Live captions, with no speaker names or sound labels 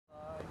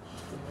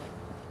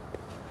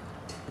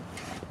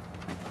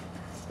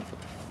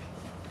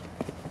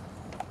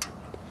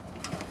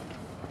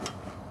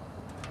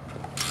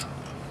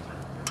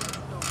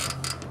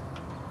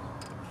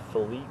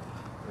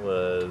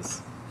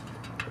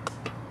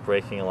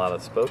breaking a lot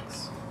of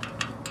spokes,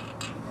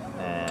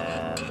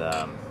 and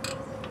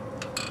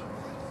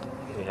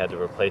we had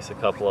to replace a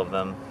couple of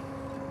them,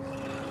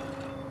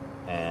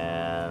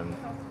 and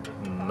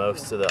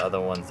most of the other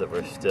ones that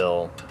were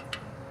still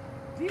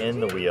in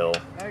the wheel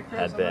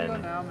had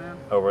been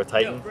over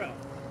tightened.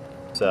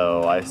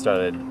 So I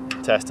started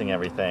testing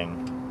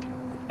everything,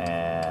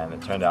 and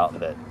it turned out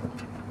that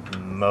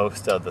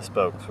most of the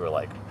spokes were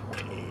like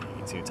way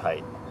too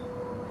tight,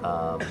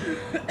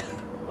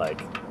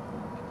 like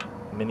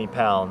many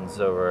pounds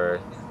over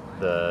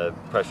the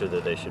pressure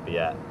that they should be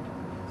at.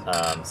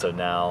 So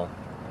now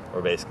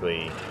we're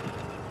basically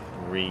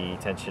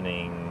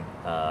re-tensioning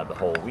the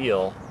whole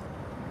wheel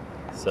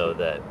so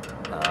that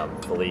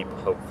Phillippe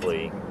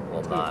hopefully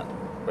will not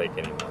break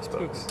any more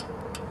spokes.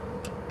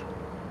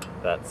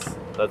 That's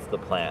the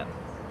plan,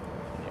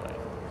 anyway.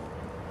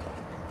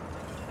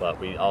 But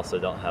we also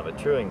don't have a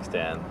truing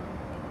stand,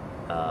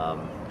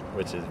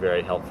 which is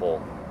very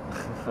helpful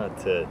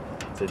to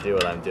do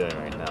what I'm doing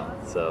right now.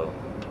 So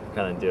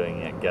kind of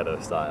doing it ghetto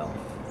style.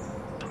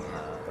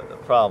 But the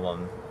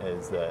problem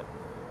is that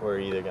we're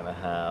either going to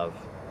have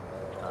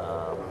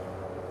a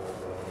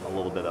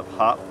little bit of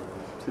hop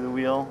to the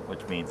wheel,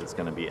 which means it's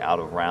going to be out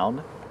of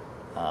round.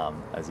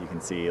 As you can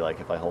see, like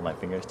if I hold my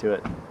fingers to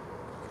it,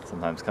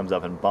 sometimes comes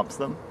up and bumps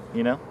them,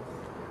 you know?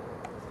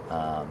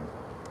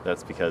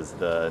 That's because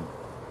the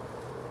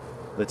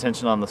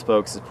tension on the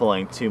spokes is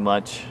pulling too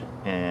much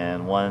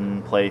in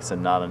one place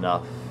and not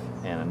enough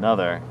in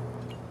another.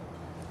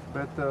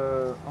 But if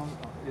I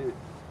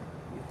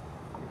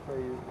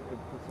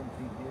put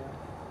something here,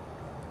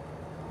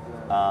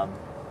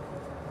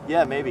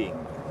 yeah, maybe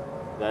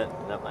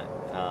that might.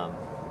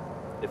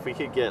 If we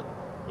could get,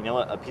 you know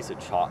what, a piece of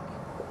chalk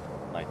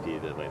might be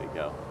the way to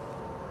go.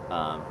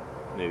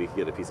 Maybe we could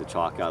get a piece of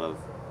chalk out of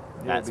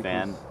Matt's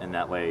van, and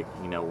that way,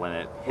 you know, when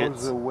it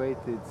hits, the weight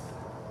is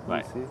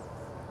right. See?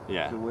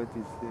 Yeah. The weight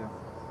is there.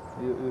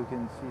 You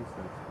can see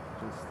that.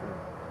 Just.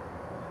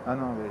 I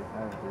know wait. I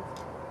have it.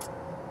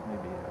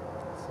 Maybe.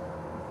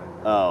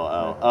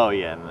 Oh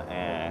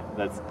yeah.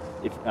 That's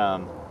if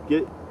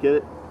get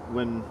it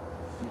when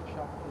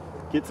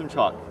get some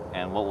chalk,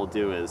 and what we'll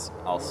do is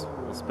we'll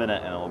spin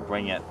it and we'll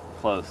bring it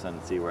close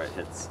and see where it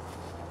hits.